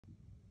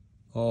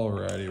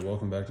Alrighty,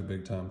 welcome back to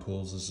Big Time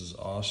Pools. This is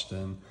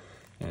Austin,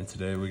 and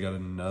today we got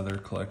another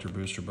collector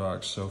booster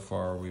box. So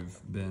far, we've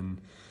been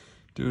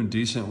doing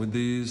decent with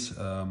these.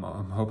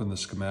 I'm hoping the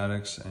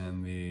schematics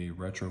and the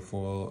retro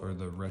foil or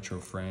the retro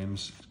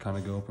frames kind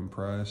of go up in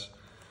price.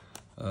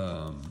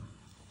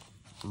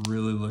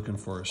 Really looking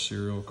for a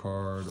serial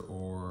card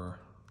or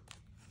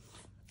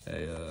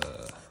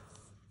a,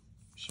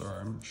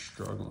 sorry, I'm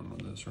struggling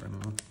with this right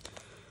now,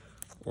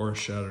 or a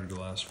shattered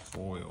glass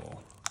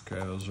foil. Okay,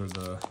 those are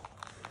the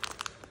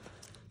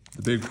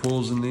big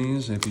pulls in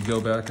these. And if you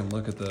go back and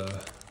look at the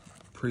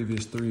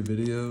previous 3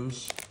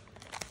 videos,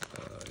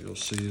 you'll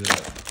see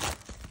that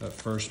that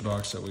first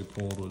box that we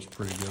pulled was a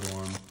pretty good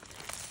one.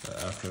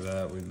 After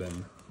that, we've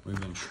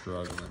been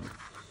struggling.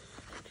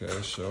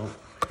 Okay, so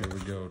here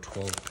we go,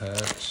 12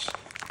 packs.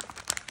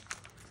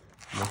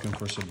 Looking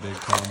for some big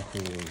time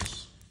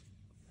pulls.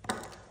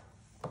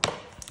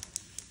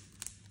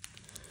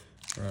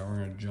 All right, we're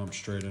gonna jump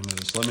straight into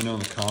this. Let me know in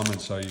the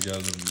comments how you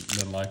guys have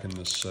been liking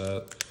this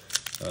set.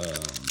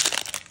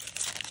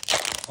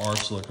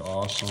 Arts look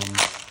awesome.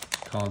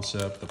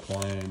 Concept, the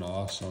plane,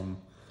 awesome.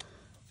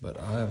 But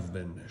I have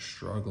been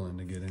struggling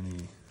to get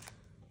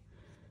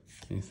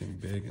anything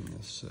big in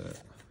this set.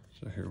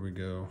 So here we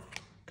go.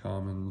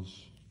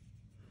 Commons,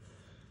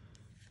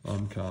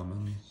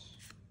 uncommons.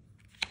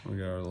 We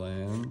got our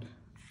land.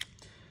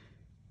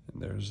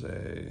 And there's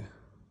a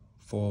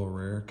foil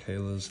rare,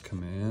 Kayla's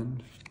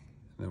Command.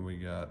 And then we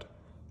got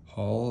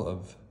Hall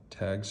of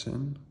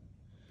Tagson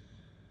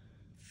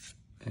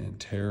and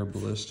Terra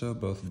Ballista,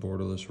 both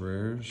borderless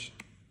rares.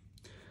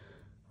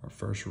 Our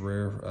first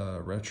rare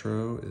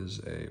retro is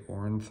a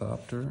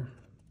Ornithopter.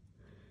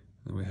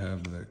 Then we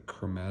have the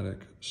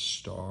Chromatic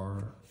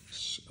Star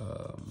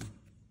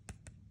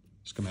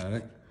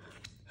schematic.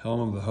 Helm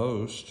of the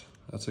Host,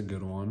 that's a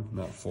good one.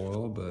 Not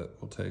foil, but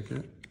we'll take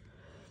it.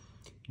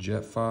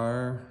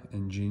 Jetfire,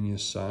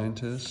 Ingenious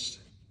Scientist.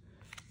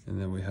 And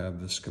then we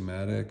have the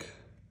schematic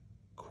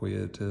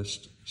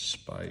Quietist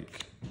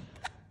Spike.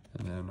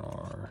 And then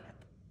our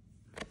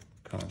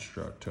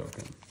construct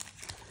token.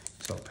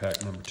 So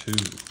pack number 2.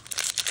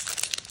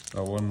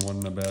 That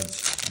wasn't a bad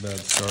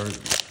start.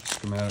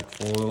 Schematic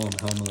foil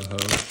and helm of the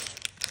host.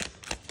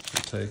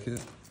 We'll take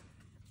it.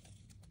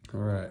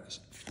 All right,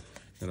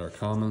 got our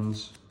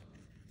commons.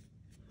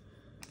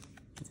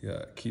 We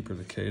got Keeper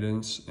the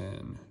Cadence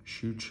and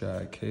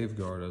Shuchai Cave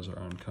Guard as our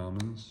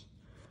uncommons.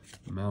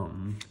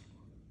 Mountain,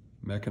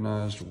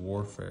 Mechanized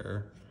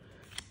Warfare,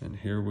 and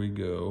here we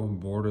go,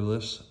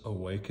 Borderless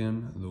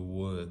Awaken the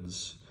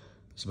Woods.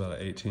 It's about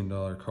an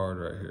 $18 card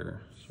right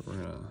here. So we're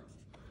gonna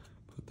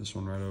put this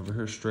one right over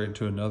here, straight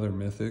into another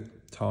mythic,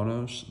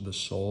 Tanos, the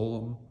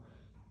Soul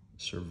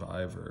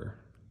Survivor,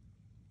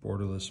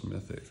 Borderless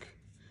Mythic.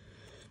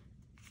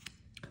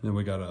 And then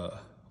we got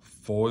a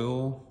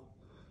foil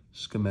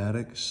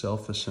schematic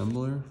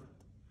self-assembler.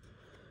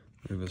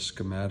 We have a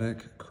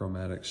schematic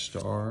Chromatic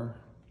Star.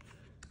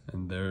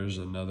 And there's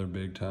another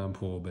big time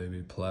pull,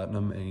 baby.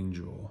 Platinum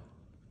Angel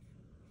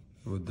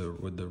with the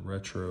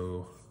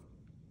retro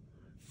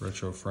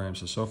frame.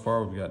 So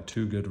far we've got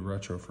 2 good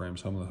retro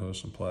frames, Helm of the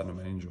Host and Platinum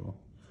Angel.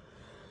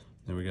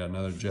 Then we got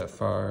another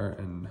Jetfire,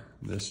 and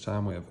this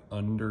time we have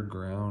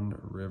Underground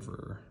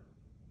River.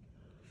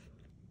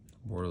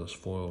 Borderless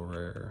foil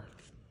rare.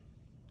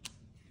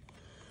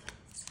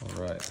 All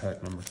right,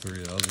 pack number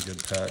 3. That was a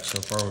good pack.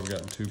 So far we've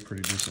gotten 2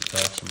 pretty decent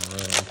packs in a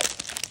row.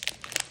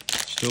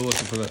 Still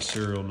looking for that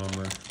serial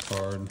number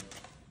card.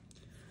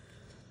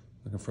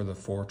 Looking for the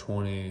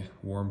 420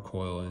 worm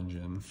coil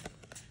engine.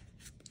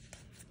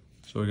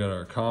 So we got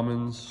our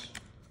commons,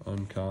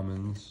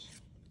 uncommons,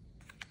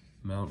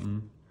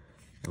 mountain,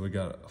 and we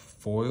got a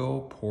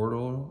foil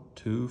portal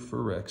to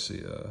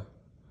Phyrexia.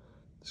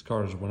 This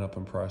card has went up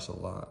in price a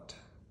lot.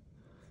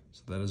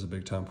 So that is a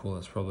big time pull.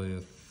 That's probably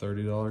a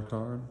 $30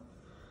 card.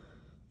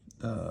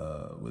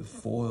 With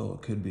foil,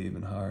 it could be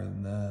even higher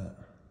than that.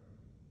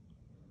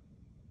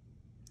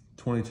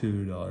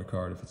 $22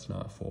 card if it's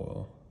not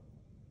foil.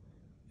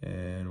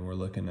 And we're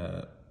looking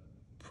at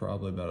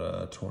probably about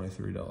a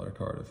 $23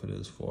 card if it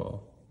is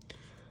foil.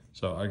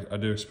 So I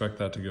do expect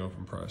that to go up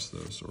in price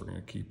though, so we're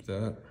gonna keep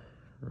that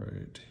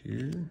right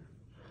here.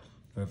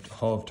 We have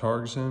Hall of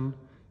Targson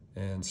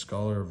and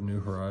Scholar of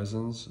New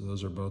Horizons.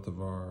 Those are both of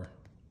our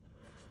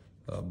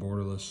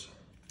borderless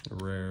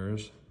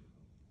rares.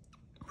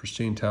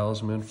 Pristine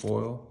Talisman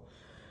foil,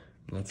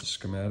 and that's a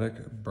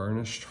schematic.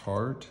 Burnished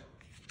Heart,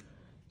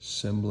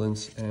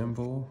 Semblance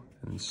Anvil,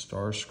 and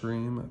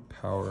Starscream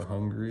Power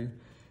Hungry.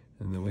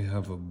 And then we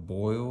have a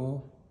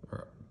foil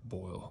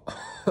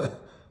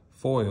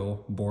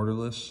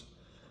borderless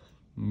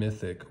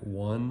mythic,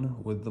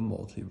 One with the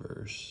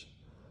Multiverse.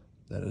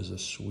 That is a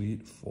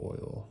sweet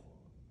foil.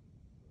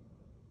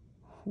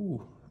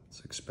 Whew, it's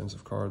an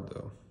expensive card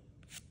though.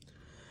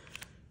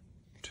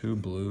 2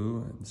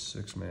 blue and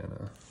 6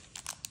 mana.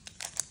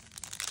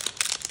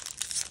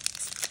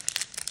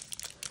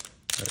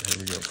 All right, here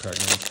we go, pack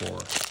number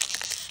 4.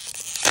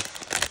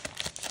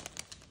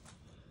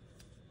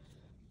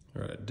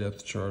 All right,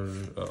 Depth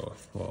Charger,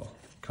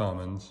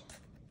 commons.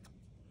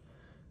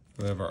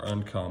 We have our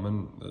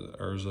uncommon, the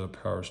Urza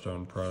Power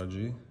Stone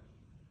Prodigy.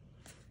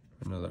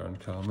 Another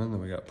uncommon.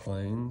 Then we got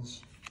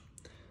plains.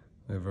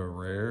 We have a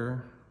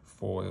rare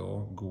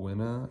foil,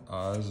 Gwyna,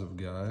 Eyes of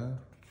Gaia.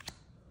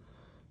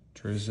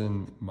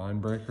 Trizin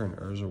Mindbreaker and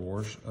Urza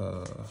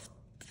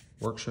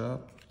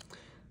Workshop.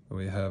 And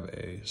we have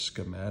a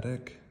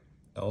schematic,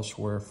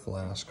 Elsewhere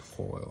Flask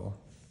foil.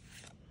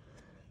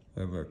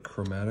 We have a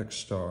Chromatic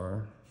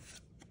Star,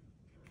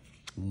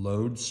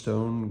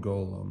 Lodestone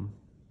Golem,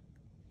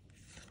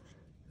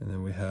 and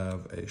then we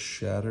have a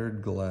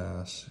Shattered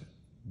Glass,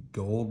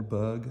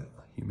 Goldbug,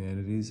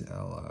 Humanity's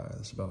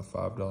Allies, about a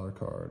 $5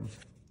 card.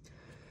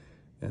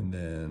 And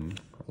then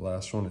our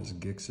last one is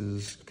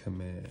Gix's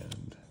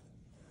Command,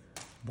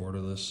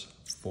 borderless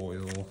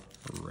foil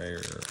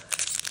rare.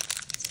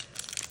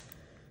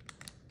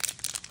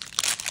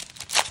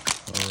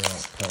 All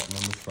right, pack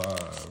number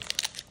 5.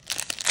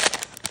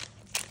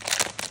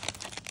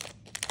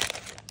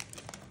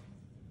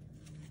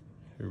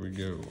 Here we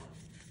go.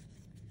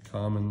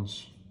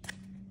 Commons.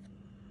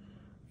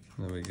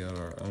 Then we got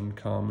our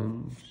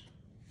uncommons.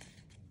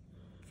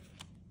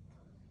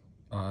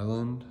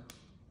 Island.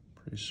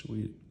 Pretty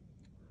sweet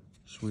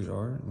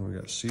art. And then we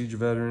got Siege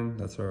Veteran.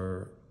 That's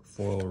our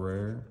foil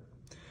rare.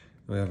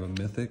 We have a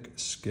mythic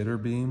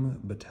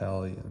Skitterbeam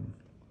Battalion.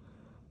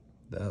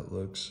 That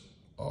looks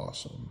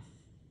awesome.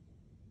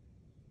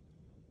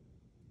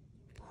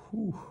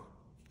 Whew.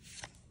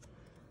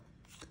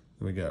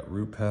 Then we got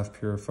Root Path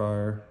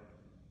Purifier.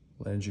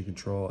 Lands you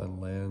control and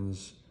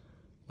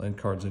land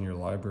cards in your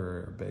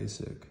library are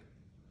basic.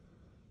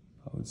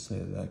 I would say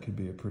that could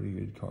be a pretty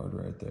good card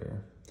right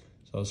there.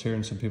 So I was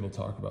hearing some people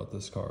talk about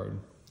this card.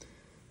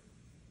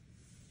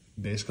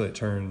 Basically, it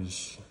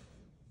turns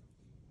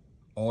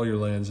all your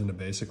lands into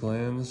basic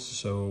lands.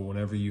 So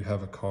whenever you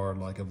have a card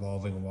like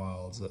Evolving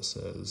Wilds that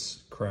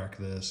says, crack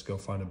this, go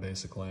find a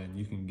basic land,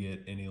 you can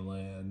get any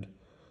land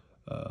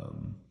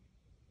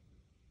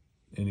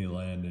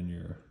in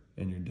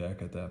your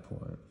deck at that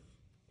point.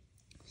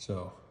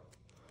 So,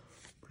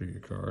 pretty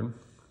good card.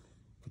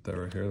 Put that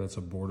right here. That's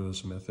a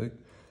borderless mythic.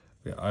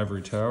 We got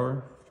Ivory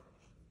Tower,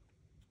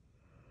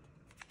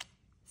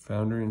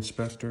 Foundry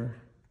Inspector,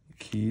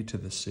 Key to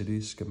the City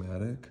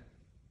schematic.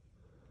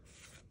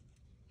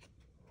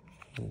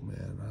 Oh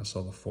man, I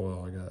saw the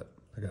foil.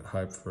 I got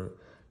hyped for it.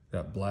 We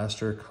got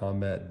Blaster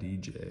Combat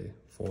DJ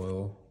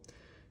foil,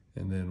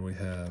 and then we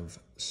have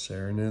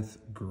Serenith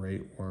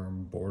Great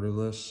Worm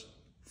borderless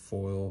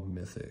foil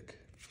mythic.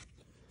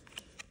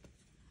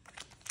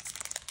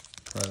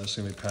 All right, this is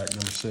gonna be pack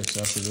number 6.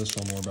 After this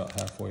one, we're about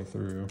halfway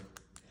through.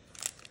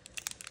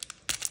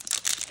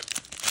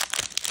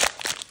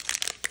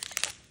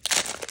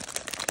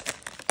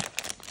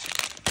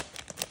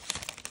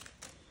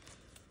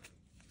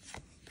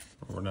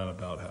 We're not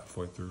about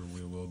halfway through,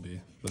 we will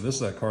be. But this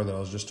is that card that I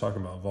was just talking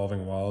about,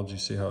 Evolving Wilds. You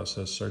see how it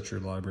says search your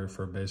library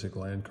for a basic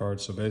land card.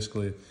 So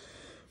basically,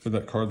 with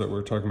that card that we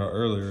were talking about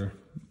earlier,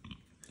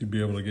 you'd be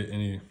able to get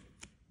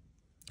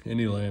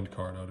any land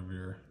card out of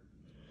your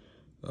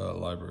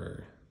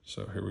library.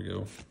 So here we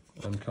go.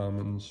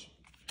 Uncommons,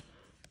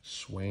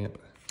 Swamp,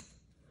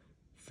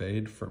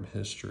 Fade from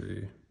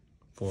History,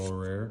 foil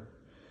rare.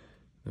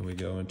 Then we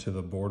go into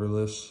the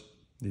borderless,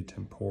 the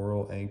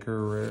Temporal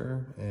Anchor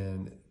rare,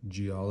 and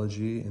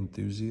Geology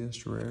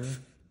Enthusiast rare.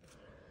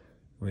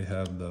 We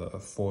have the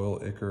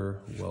foil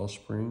Ichor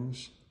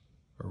Wellspring,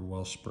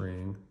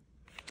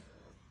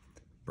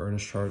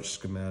 Burnished Heart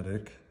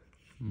schematic,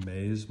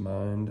 Maze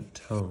Mind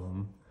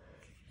Tome,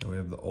 and we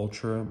have the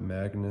Ultra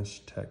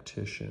Magnus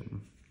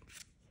Tactician.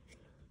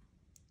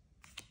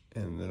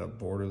 And then a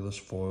borderless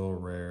foil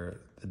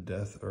rare, the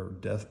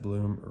Death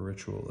Bloom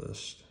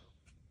Ritualist.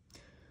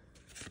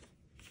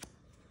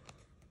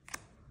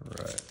 All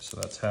right, so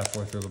that's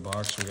halfway through the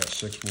box. We got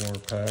 6 more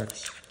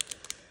packs.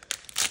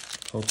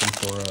 Hoping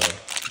for a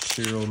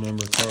serial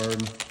number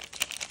card.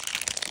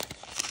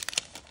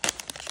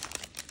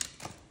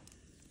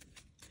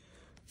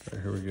 All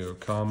right, here we go.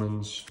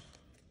 Commons,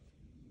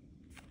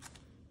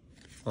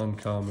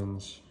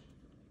 uncommons,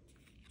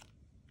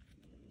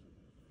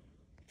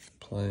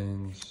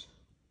 plains.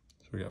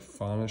 So we got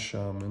Fauna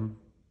Shaman.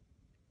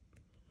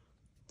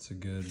 It's a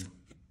good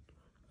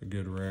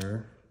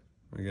rare.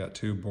 We got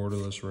 2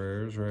 borderless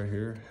rares right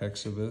here,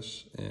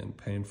 Hexavis and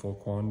Painful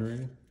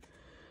Quandary.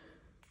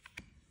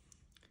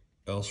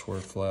 Elsewhere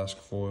Flask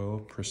foil,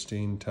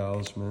 Pristine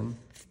Talisman,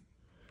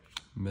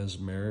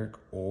 Mesmeric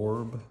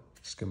Orb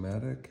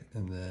schematic,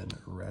 and then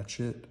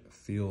Ratchet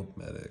Field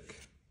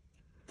Medic.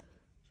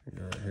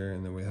 Right here,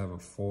 and then we have a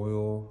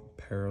foil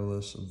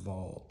Perilous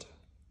Vault.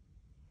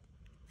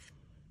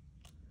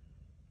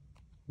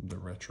 The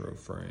retro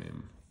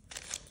frame.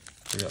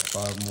 We got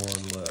 5 more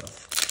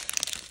left.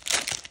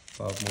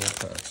 5 more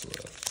packs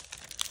left.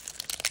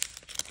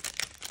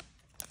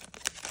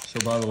 So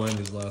by the way, in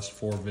these last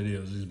 4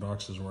 videos, these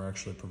boxes were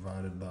actually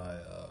provided by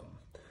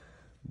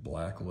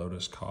Black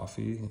Lotus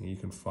Coffee. And you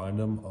can find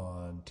them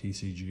on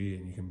TCG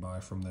and you can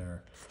buy from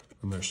their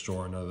from their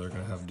store. I know they're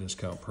gonna have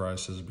discount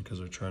prices because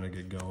they're trying to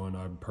get going.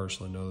 I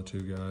personally know the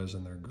two guys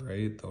and they're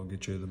great. They'll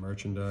get you the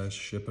merchandise,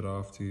 ship it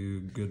off to you,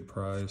 good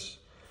price.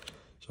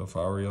 So if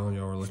I were y'all and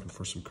y'all were looking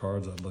for some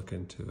cards, I'd look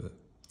into it.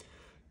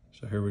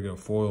 So here we go,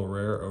 foil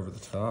rare over the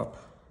top.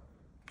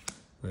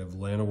 We have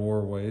Land of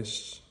War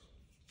Waste.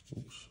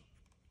 Oops.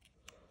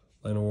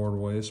 Land of War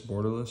Waste,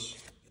 borderless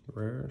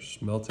rare.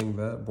 Smelting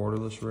Vat,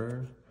 borderless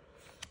rare.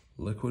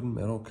 Liquid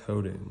metal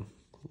coating.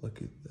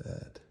 Look at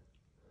that.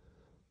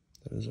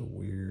 That is a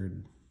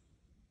weird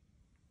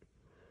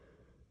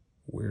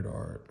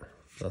art.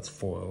 That's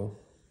foil.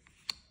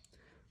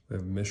 We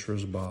have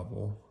Mishra's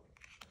Bauble.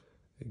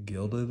 A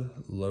Gilded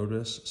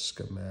Lotus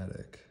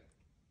schematic.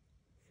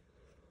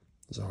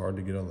 It's hard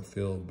to get on the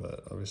field,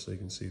 but obviously you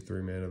can see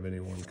 3 mana of any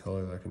one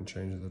color that can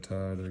change the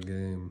tide of the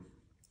game.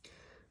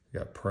 We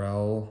got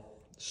Prowl,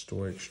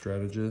 Stoic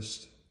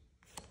Strategist,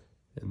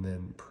 and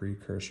then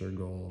Precursor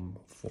Golem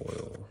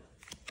foil.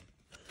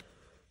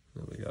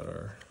 Then we got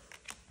our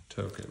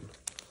token.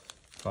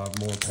 5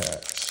 more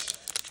packs.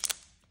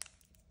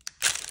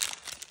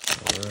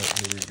 All right,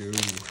 here we go.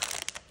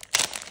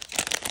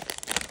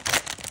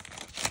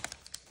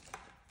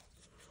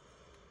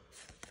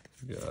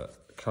 We got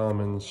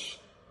commons.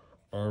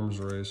 Arms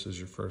Race is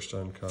your first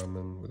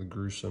uncommon with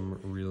Gruesome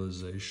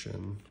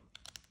Realization.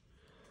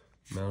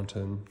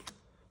 Mountain.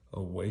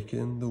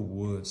 Awaken the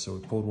Woods. So we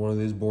pulled one of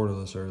these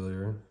borderless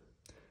earlier.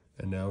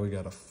 And now we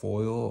got a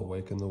foil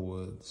Awaken the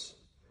Woods.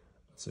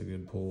 That's a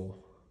good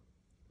pull.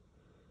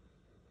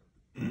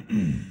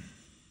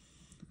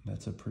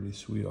 That's a pretty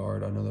sweet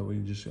art. I know that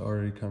we've just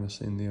already kind of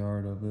seen the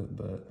art of it,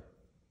 but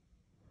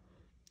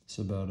it's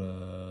about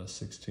a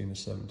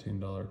 $16 to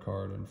 $17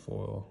 card in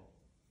foil.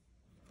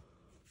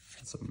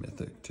 It's a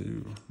mythic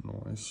too,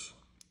 nice.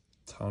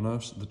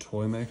 Tanos, the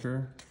Toy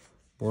Maker,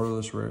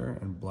 borderless rare,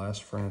 and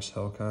Blast Furnace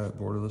Hellkite,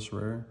 borderless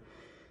rare.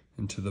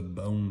 Into the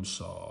Bone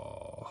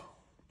Saw,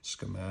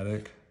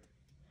 schematic.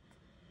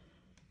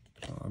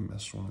 Oh, I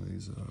messed one of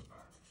these up.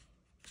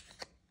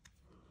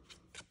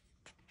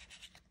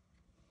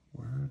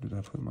 Where did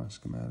I put my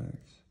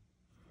schematics?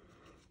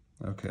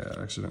 Okay,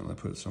 I accidentally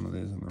put some of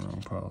these in the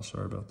wrong pile,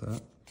 sorry about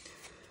that.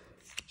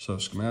 So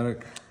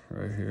schematic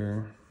right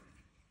here.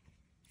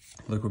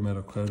 Liquid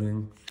metal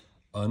coating,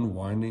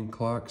 unwinding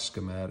clock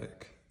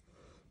schematic.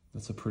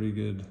 That's a pretty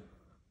good,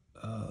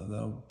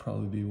 that'll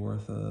probably be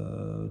worth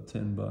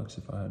 $10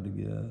 if I had to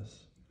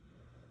guess.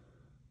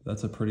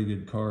 That's a pretty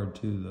good card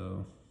too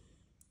though.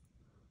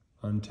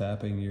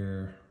 Untapping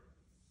your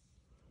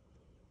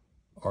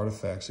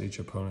artifacts each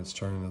opponent's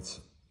turn.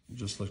 That's,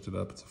 just looked it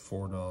up, it's a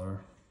 $4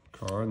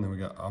 card. And then we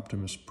got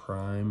Optimus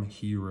Prime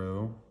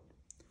Hero.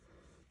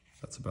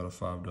 That's about a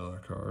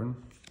 $5 card.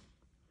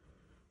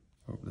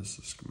 Oh, this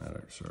is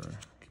schematic, sorry.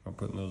 Keep on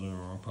putting those in the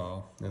wrong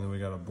pile. And then we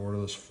got a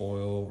borderless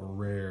foil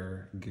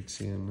rare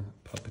Gixian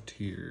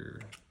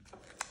Puppeteer.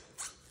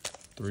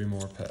 3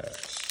 more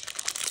packs.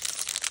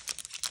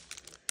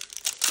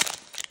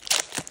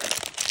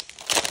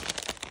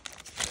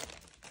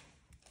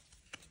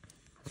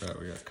 All right,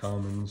 we got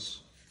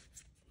commons,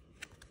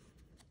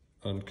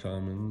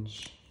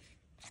 uncommons,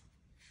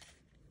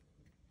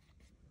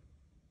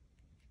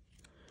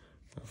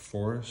 a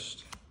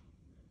forest,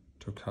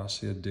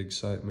 Tokasia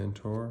Digsite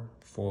Mentor,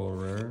 foil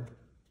rare.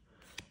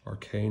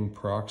 Arcane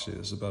Proxy,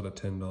 this is about a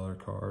 $10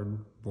 card.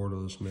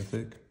 Borderless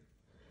Mythic.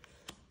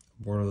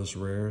 Borderless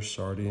rare,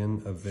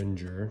 Sardian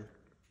Avenger.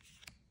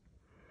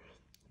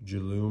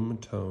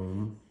 Jaloom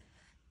Tome,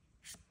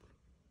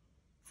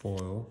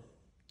 foil.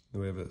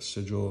 Then we have a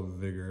Sigil of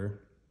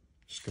Vigor,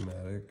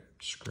 schematic.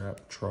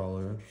 Scrap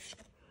Trawler.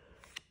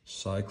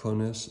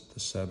 Cyclonus the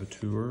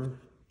Saboteur.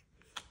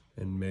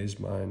 And Maze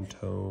Mine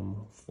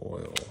Tome,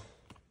 foil.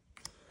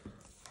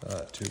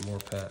 2 more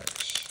packs.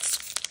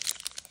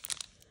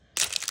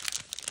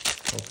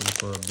 Hoping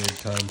for a big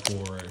time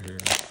pull right here.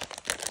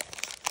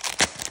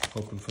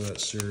 Hoping for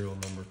that serial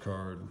number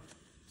card.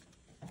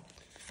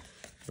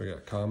 We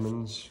got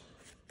commons.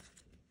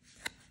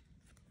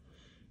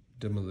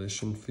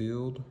 Demolition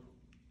Field.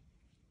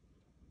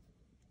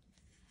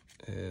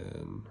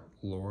 And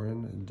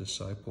Lauren,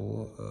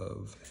 Disciple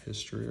of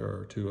History, are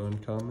our 2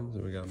 uncommons.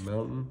 And we got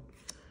Mountain.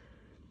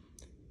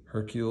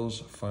 Hercules,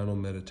 Final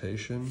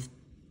Meditation.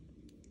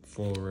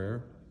 Full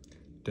rare.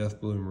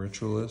 Deathbloom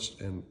Ritualist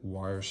and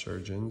Wire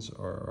Surgeons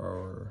are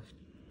our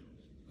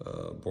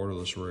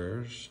borderless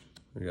rares.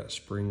 We got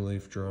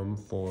Springleaf Drum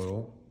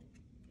foil.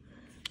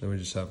 Then we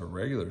just have a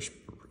regular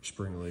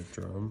Springleaf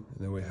Drum. And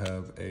then we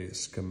have a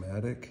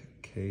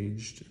Schematic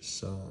Caged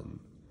Sun.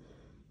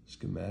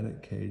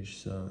 Schematic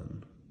Caged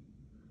Sun.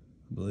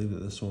 I believe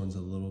that this one's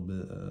a little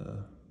bit,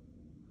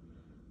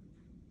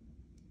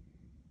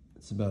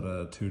 it's about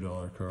a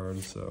 $2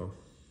 card, so.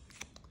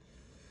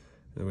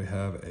 Then we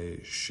have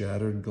a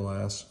Shattered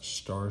Glass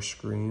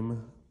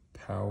Starscream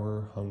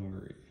Power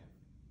Hungry.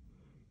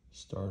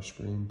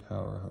 Starscream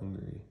Power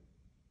Hungry.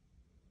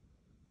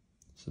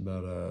 It's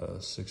about a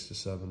 $6 to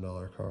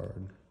 $7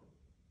 card.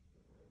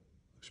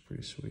 Looks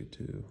pretty sweet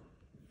too.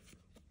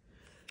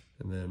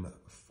 And then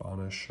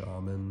Fauna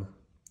Shaman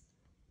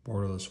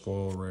borderless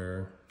foil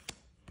rare.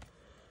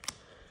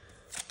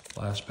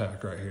 Last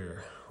pack right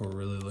here. We're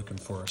really looking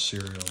for a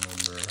serial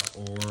number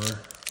or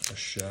a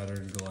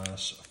shattered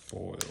glass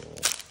foil.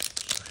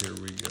 So here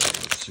we go.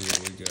 Let's see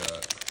what we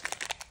got.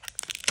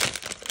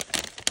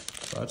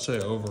 So I'd say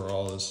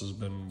overall this has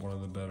been one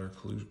of the better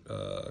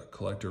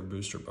collector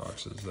booster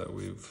boxes that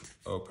we've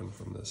opened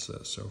from this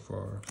set so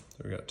far.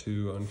 So we got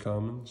 2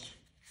 uncommons.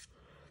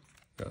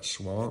 We got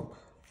Swamp,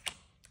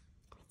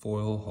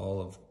 Foil Hall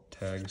of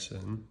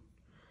Tagsin.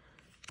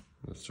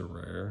 That's a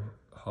rare.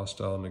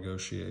 Hostile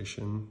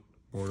Negotiation,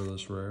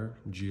 borderless rare.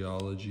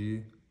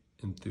 Geology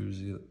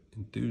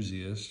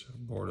Enthusiast,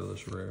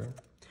 borderless rare.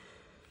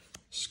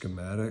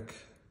 Schematic,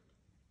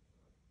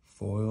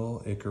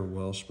 Foil Acre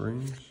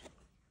Wellsprings.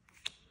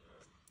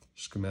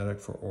 Schematic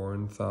for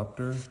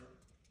Ornithopter.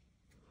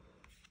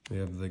 We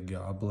have the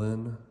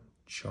Goblin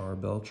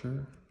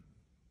Charbelcher.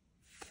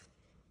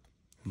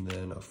 And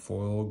then a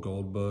foil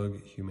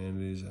Goldbug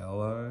Humanity's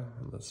Ally.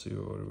 And let's see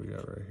what do we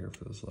got right here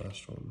for this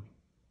last one.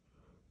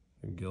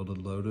 A Gilded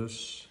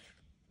Lotus.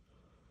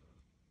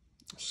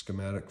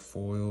 Schematic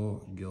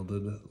foil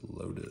Gilded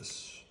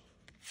Lotus.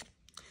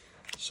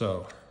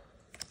 So,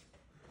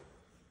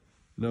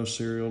 no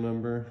serial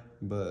number,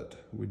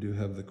 but we do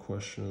have the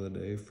question of the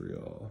day for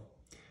y'all.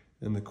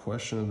 And the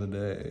question of the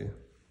day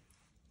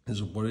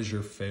is, what is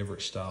your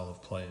favorite style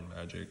of playing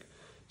Magic?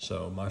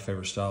 So my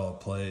favorite style of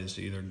play is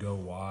to either go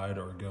wide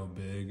or go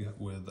big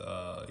with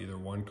either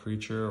one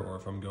creature, or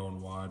if I'm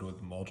going wide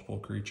with multiple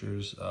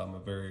creatures. I'm a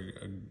very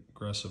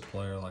aggressive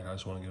player. Like, I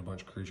just want to get a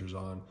bunch of creatures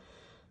on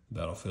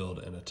battlefield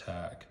and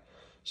attack.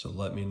 So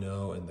let me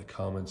know in the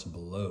comments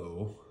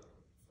below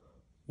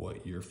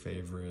what your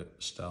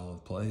favorite style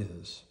of play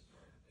is.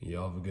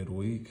 Y'all have a good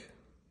week.